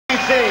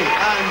Easy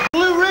and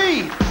Blue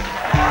Reed.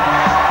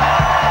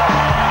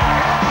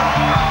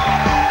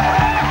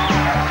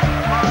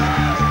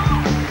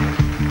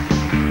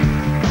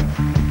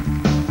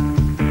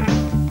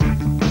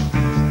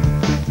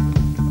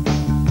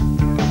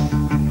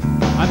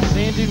 I'm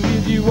standing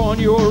with you on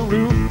your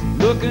roof,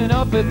 looking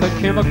up at the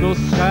chemical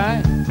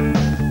sky.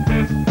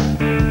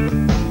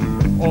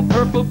 All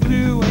purple,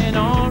 blue, and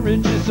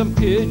orange as some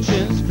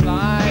pigeons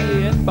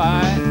flying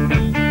by.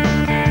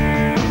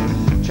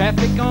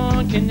 Traffic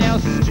on Canal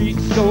Street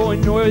so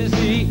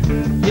noisy,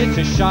 it's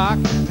a shock.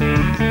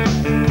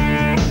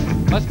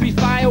 Must be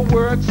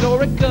fireworks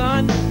or a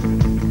gun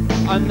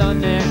on the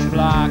next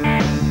block.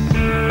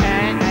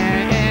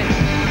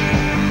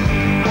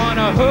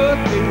 Wanna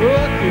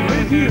hooky-wooky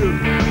with you.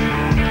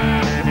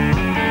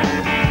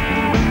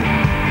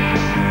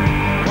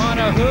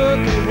 Wanna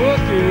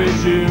hooky-wooky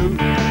with you.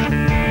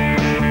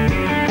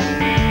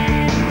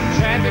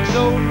 Traffic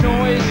so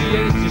noisy,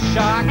 it's a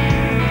shock.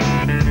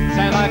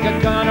 Sound like a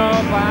gun or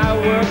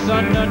fireworks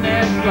on the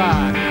next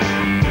block.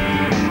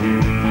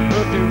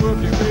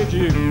 Hooky-wooky with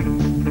you.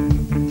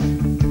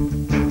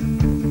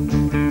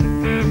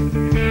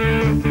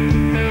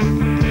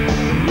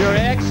 Your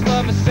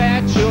ex-lover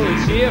Satchel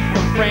is here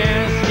from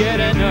France, get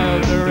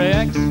another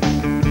ex.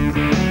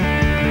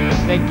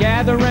 They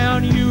gather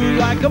around you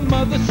like a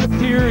mother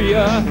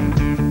superior,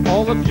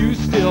 all of you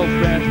still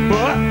friends.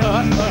 But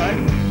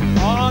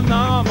oh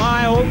no,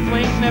 my old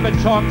flames never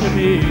talk to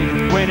me.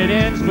 When it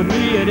ends, for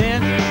me it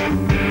ends.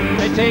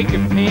 They take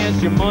your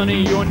pants, your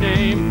money, your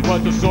name,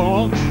 but the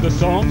song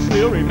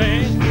still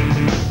remains.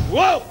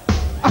 Whoa!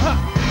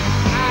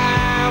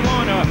 I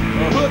wanna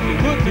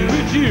hooky-wooky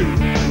with you.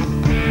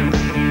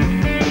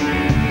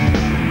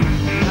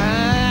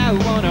 I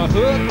wanna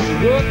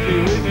hooky-wooky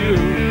with you.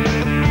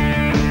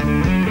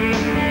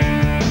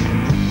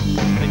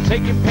 They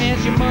take your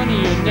pants, your money,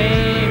 your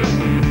name,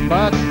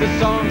 but the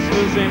song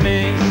still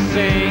remains the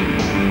same.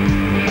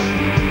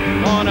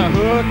 Wanna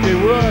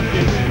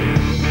hooky-wooky.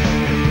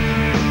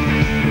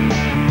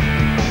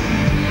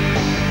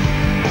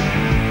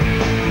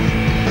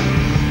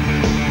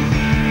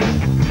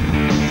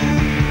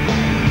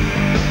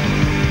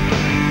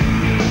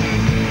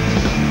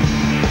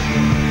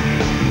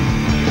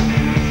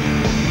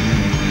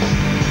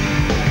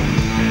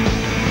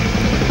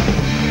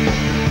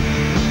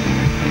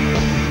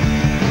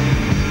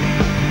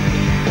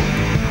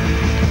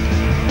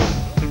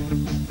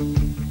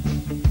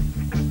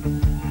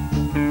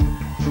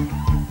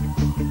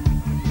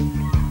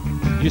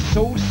 You're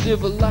so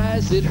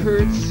civilized it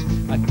hurts.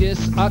 I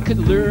guess I could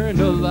learn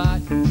a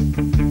lot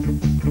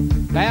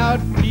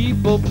about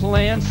people,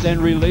 plants, and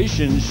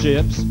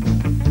relationships.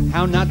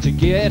 How not to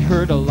get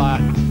hurt a lot.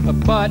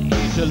 But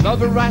he's a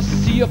lover I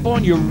see up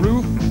on your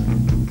roof.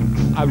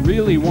 I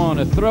really want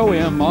to throw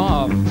him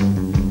off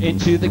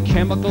into the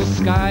chemical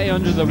sky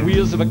under the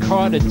wheels of a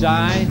car to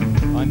die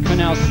on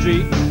Canal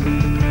Street.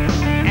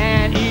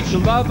 And each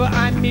lover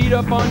I meet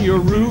up on your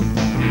roof,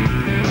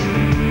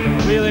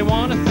 really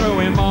want to throw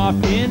him off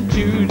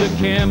into the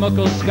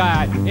chemical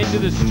sky, into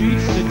the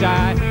streets to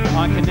die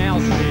on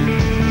Canal Street.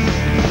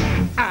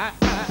 I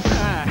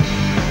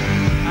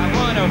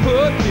want to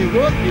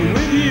hooky-wooky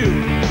with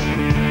you.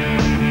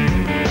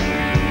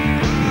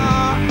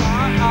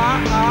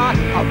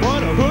 I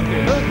want to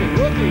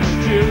hooky-wooky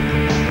with you.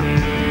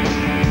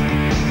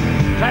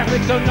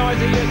 Traffic so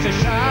noisy it's a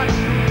shock.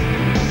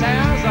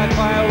 Sounds like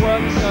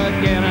fireworks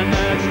again on the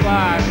next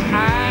block.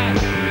 I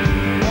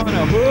want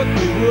to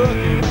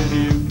hooky-wooky with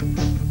you.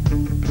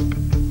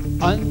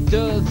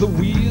 Under the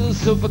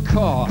wheels of a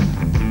car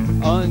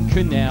on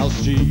Canal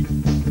Street.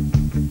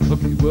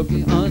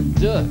 Hooky-wooky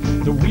under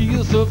the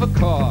wheels of a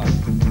car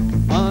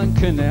on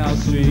Canal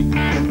Street.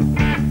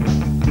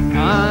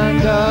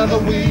 Under the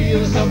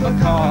wheels of a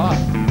car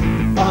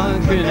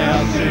on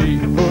Canal Street.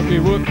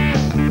 Hooky-wooky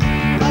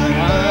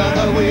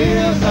under the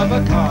wheels of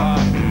a car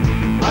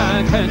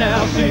on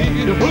Canal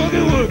Street.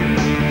 Hooky-wooky.